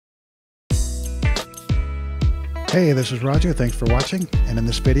Hey, this is Roger. Thanks for watching. And in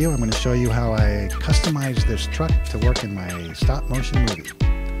this video, I'm going to show you how I customize this truck to work in my stop motion movie.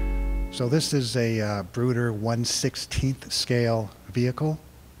 So this is a Brooder 1/16th scale vehicle.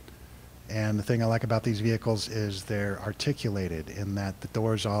 And the thing I like about these vehicles is they're articulated in that the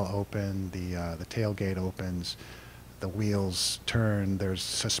doors all open, the tailgate opens, the wheels turn, there's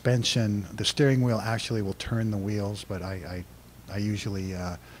suspension. The steering wheel actually will turn the wheels, but I usually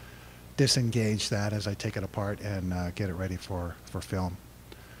disengage that as I take it apart and get it ready for film.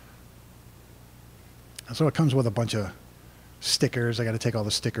 So it comes with a bunch of stickers. I got to take all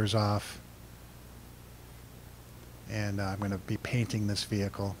the stickers off, and I'm going to be painting this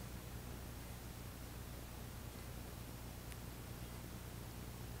vehicle.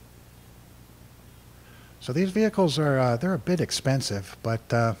 So these vehicles are they're a bit expensive, but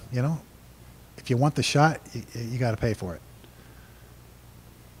you know, if you want the shot, you got to pay for it.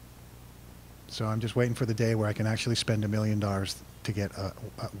 So I'm just waiting for the day where I can actually spend $1 million to get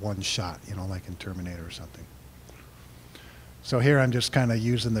one shot, you know, like in Terminator or something. So here I'm just kind of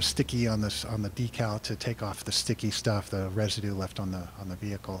using the sticky on the decal to take off the sticky stuff, the residue left on the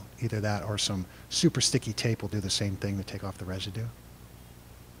vehicle. Either that or some super sticky tape will do the same thing to take off the residue.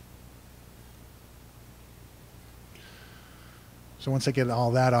 So once I get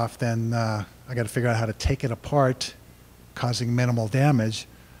all that off, then I got to figure out how to take it apart, causing minimal damage,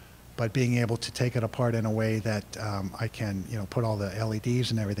 but being able to take it apart in a way that I can, you know, put all the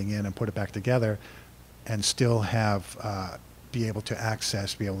LEDs and everything in and put it back together, and still have be able to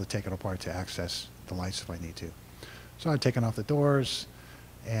take it apart to access the lights if I need to. So I've taken off the doors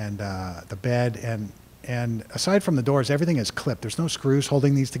and the bed, and aside from the doors, everything is clipped. There's no screws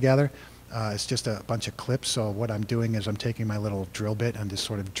holding these together. It's just a bunch of clips. So what I'm doing is I'm taking my little drill bit and just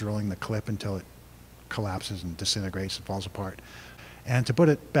sort of drilling the clip until it collapses and disintegrates and falls apart. And to put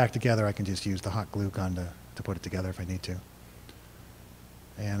it back together, I can just use the hot glue gun to put it together if I need to.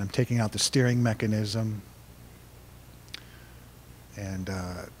 And I'm taking out the steering mechanism and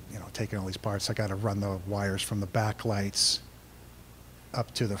you know, taking all these parts. I got to run the wires from the back lights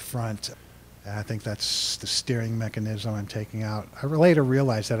up to the front. And I think that's the steering mechanism I'm taking out. I later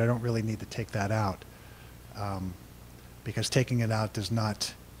realized that I don't really need to take that out because taking it out does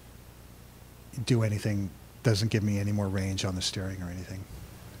not do anything, doesn't give me any more range on the steering or anything.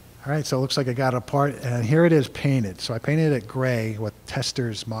 All right, so it looks like I got it apart, and here it is painted. So I painted it gray with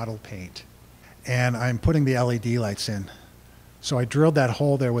Tester's model paint, and I'm putting the LED lights in. So I drilled that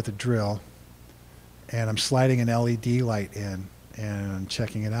hole there with a drill, and I'm sliding an LED light in and I'm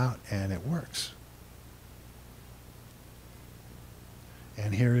checking it out, and it works.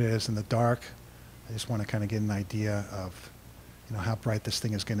 And here it is in the dark. I just want to kind of get an idea of, you know, how bright this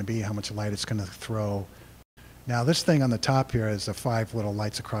thing is going to be, how much light it's going to throw. Now this thing on the top here is the 5 little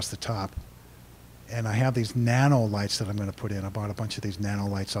lights across the top, and I have these nano lights that I'm going to put in. I bought a bunch of these nano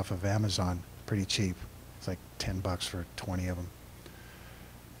lights off of Amazon, pretty cheap. It's like $10 for 20 of them,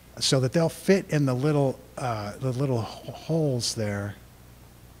 so that they'll fit in the little holes there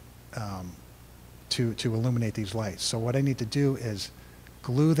to illuminate these lights. So what I need to do is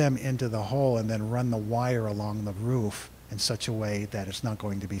glue them into the hole and then run the wire along the roof in such a way that it's not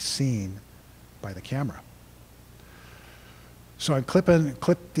going to be seen by the camera. So I clip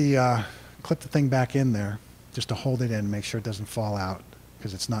the thing back in there just to hold it in and make sure it doesn't fall out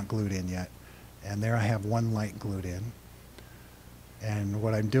because it's not glued in yet. And there I have one light glued in. And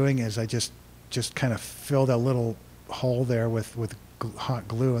what I'm doing is I just kind of fill that little hole there with hot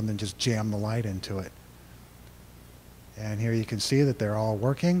glue and then just jam the light into it. And here you can see that they're all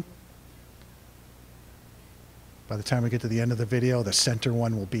working. By the time we get to the end of the video, the center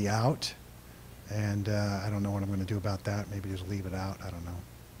one will be out. And I don't know what I'm going to do about that. Maybe just leave it out. I don't know.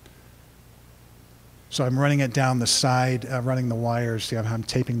 So I'm running it down the side, running the wires. See, I'm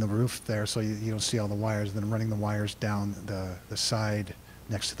taping the roof there so you don't see all the wires. And then I'm running the wires down the side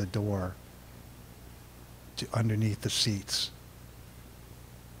next to the door to underneath the seats.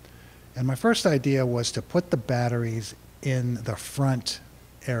 And my first idea was to put the batteries in the front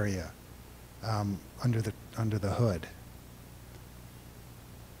area under the hood.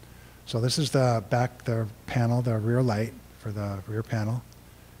 So this is the panel, the rear light for the rear panel,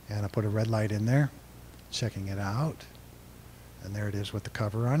 and I put a red light in there, checking it out, and there it is with the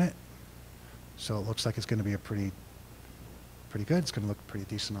cover on it. So it looks like it's going to be a pretty good. It's going to look pretty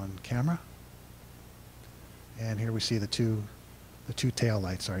decent on camera. And here we see the two tail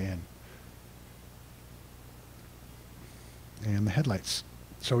lights are in, and the headlights.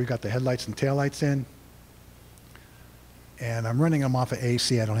 So we got the headlights and tail lights in. And I'm running them off of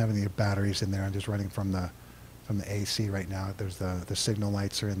AC. I don't have any batteries in there. I'm just running from the AC right now. There's the signal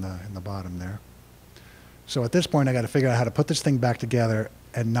lights are in the bottom there. So at this point, I got to figure out how to put this thing back together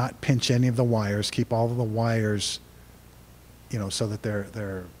and not pinch any of the wires, keep all of the wires, you know, so that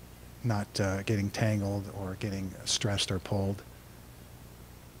they're not getting tangled or getting stressed or pulled.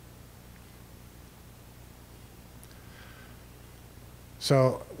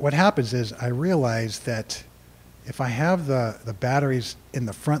 So what happens is I realize that if I have the batteries in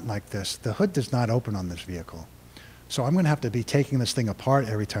the front like this, the hood does not open on this vehicle. So I'm going to have to be taking this thing apart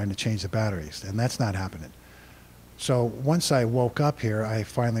every time to change the batteries, and that's not happening. So once I woke up here, I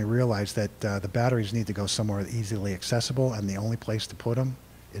finally realized that the batteries need to go somewhere easily accessible, and the only place to put them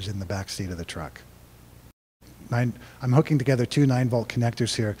is in the back seat of the truck. I'm hooking together two 9-volt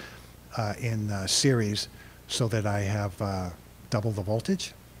connectors here in series so that I have double the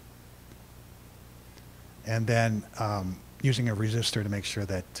voltage. And then using a resistor to make sure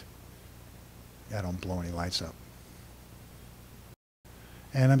that I don't blow any lights up.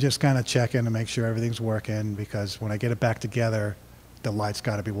 And I'm just kind of checking to make sure everything's working, because when I get it back together, the light's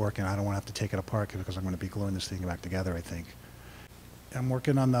got to be working. I don't want to have to take it apart because I'm going to be gluing this thing back together, I think. I'm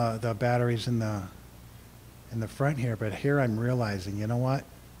working on the batteries in the front here, but here I'm realizing, you know what?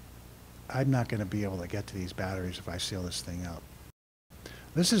 I'm not going to be able to get to these batteries if I seal this thing up.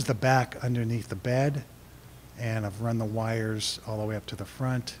 This is the back underneath the bed, and I've run the wires all the way up to the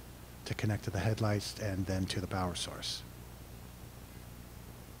front to connect to the headlights and then to the power source.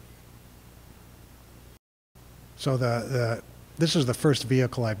 So this is the first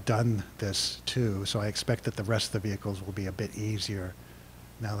vehicle I've done this to, so I expect that the rest of the vehicles will be a bit easier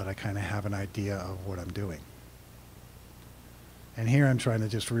now that I kind of have an idea of what I'm doing. And here I'm trying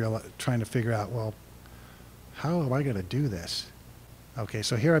to figure out, well, how am I going to do this? Okay,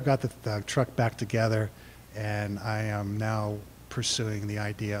 so here I've got the truck back together, and I am now pursuing the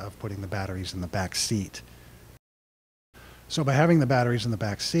idea of putting the batteries in the back seat. So by having the batteries in the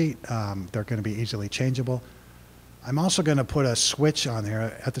back seat, they're going to be easily changeable. I'm also going to put a switch on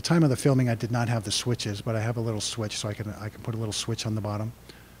there. At the time of the filming, I did not have the switches, but I have a little switch, so I can put a little switch on the bottom.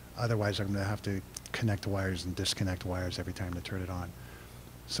 Otherwise, I'm going to have to connect wires and disconnect wires every time to turn it on.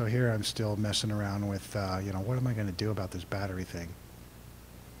 So here I'm still messing around with, you know, what am I going to do about this battery thing?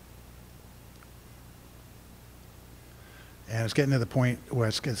 And it's getting to the point where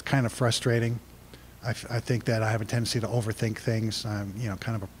it's kind of frustrating. I think that I have a tendency to overthink things. I'm, you know,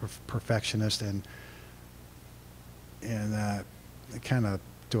 kind of a perfectionist, and I kind of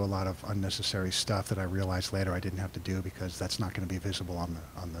do a lot of unnecessary stuff that I realized later I didn't have to do because that's not going to be visible on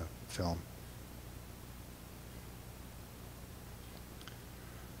the film.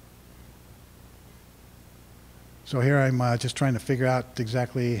 So here I'm just trying to figure out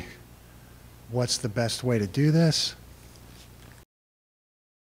exactly what's the best way to do this.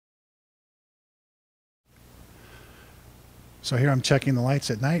 So here I'm checking the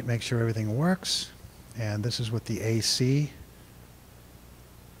lights at night, make sure everything works. And this is with the AC.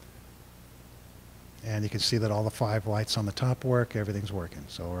 And you can see that all the 5 lights on the top work, everything's working,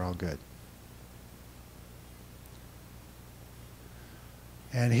 so we're all good.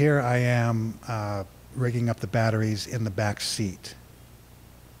 And here I am rigging up the batteries in the back seat.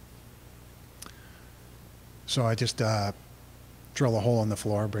 So I just drill a hole in the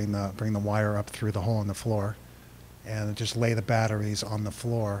floor, bring the wire up through the hole in the floor, and just lay the batteries on the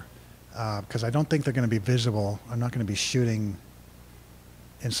floor. Because I don't think they're going to be visible. I'm not going to be shooting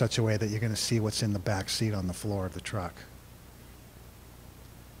in such a way that you're going to see what's in the back seat on the floor of the truck.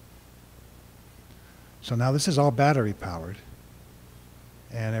 So now this is all battery powered,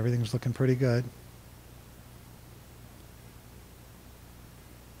 and everything's looking pretty good.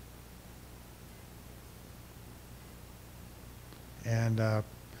 And I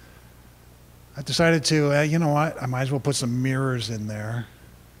decided to, you know what, I might as well put some mirrors in there,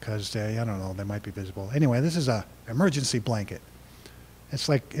 because I don't know, they might be visible. Anyway, this is a emergency blanket. It's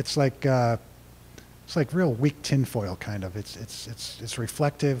like real weak tinfoil kind of. It's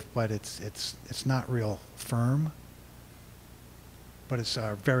reflective, but it's not real firm. But it's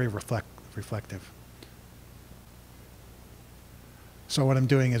very reflective. So what I'm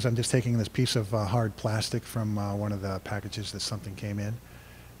doing is I'm just taking this piece of hard plastic from one of the packages that something came in,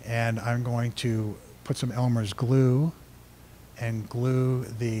 and I'm going to put some Elmer's glue and glue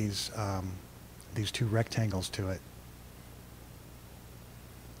these 2 rectangles to it.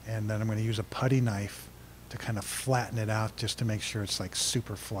 And then I'm going to use a putty knife to kind of flatten it out just to make sure it's like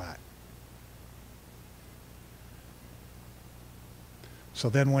super flat. So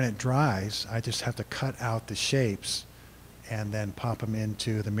then when it dries, I just have to cut out the shapes and then pop them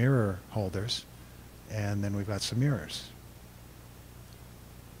into the mirror holders, and then we've got some mirrors.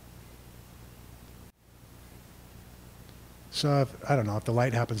 So I don't know if the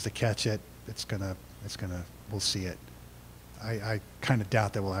light happens to catch it, we'll see it. I kind of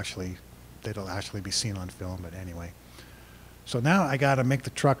doubt that it'll actually be seen on film, but anyway. So now I got to make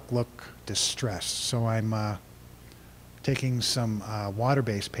the truck look distressed. So I'm taking some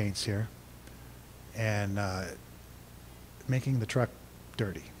water-based paints here and making the truck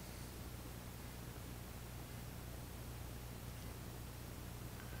dirty.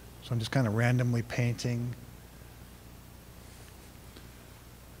 So I'm just kind of randomly painting.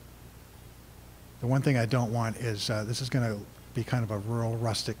 The one thing I don't want is this is going to be kind of a rural,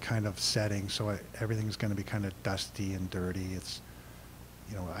 rustic kind of setting, so everything's going to be kind of dusty and dirty. It's,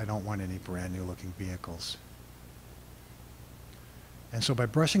 I don't want any brand new looking vehicles. And so by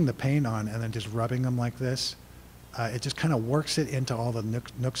brushing the paint on and then just rubbing them like this, it just kind of works it into all the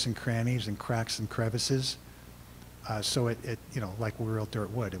nooks and crannies and cracks and crevices. So it like real dirt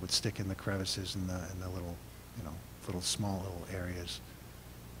would, it would stick in the crevices and the little, little small little areas.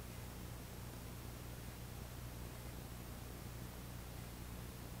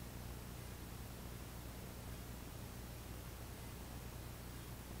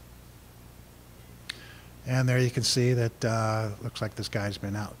 And there you can see that looks like this guy's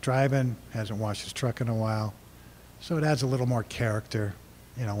been out driving, hasn't washed his truck in a while. So it adds a little more character,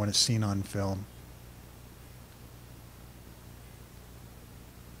 when it's seen on film.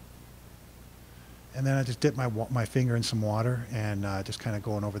 And then I just dip my finger in some water and just kind of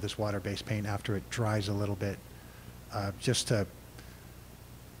going over this water-based paint after it dries a little bit, just to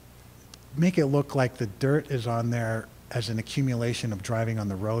make it look like the dirt is on there as an accumulation of driving on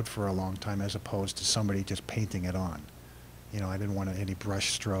the road for a long time, as opposed to somebody just painting it on. I didn't want any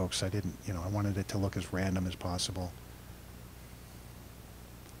brush strokes. I wanted it to look as random as possible.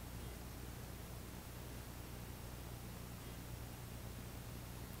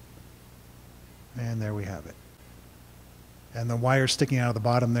 And there we have it. And the wires sticking out of the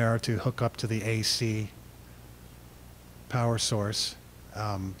bottom there are to hook up to the AC power source.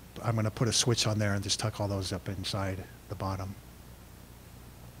 I'm going to put a switch on there and just tuck all those up inside the bottom.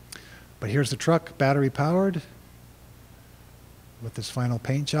 But here's the truck, battery powered, with this final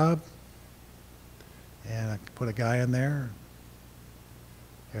paint job. And I put a guy in there.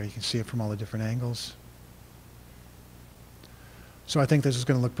 There you can see it from all the different angles. So I think this is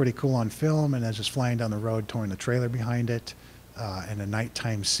going to look pretty cool on film, and as it's flying down the road, towing the trailer behind it, in a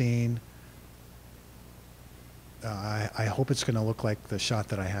nighttime scene. I hope it's going to look like the shot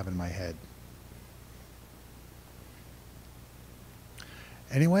that I have in my head.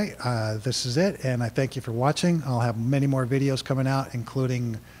 Anyway, this is it, and I thank you for watching. I'll have many more videos coming out,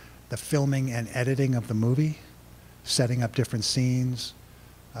 including the filming and editing of the movie, setting up different scenes,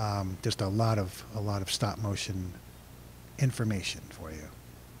 just a lot of stop motion information for you.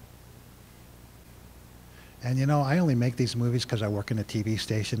 And I only make these movies because I work in a TV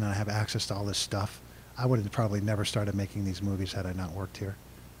station and I have access to all this stuff. I would have probably never started making these movies had I not worked here.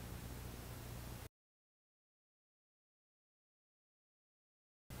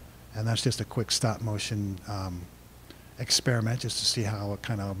 And that's just a quick stop motion experiment just to see how it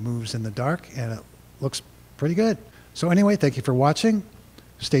kind of moves in the dark, and it looks pretty good. So anyway, thank you for watching.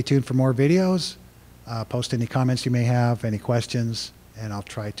 Stay tuned for more videos. Post any comments you may have, any questions, and I'll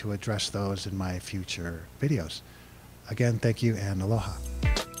try to address those in my future videos. Again, thank you and aloha.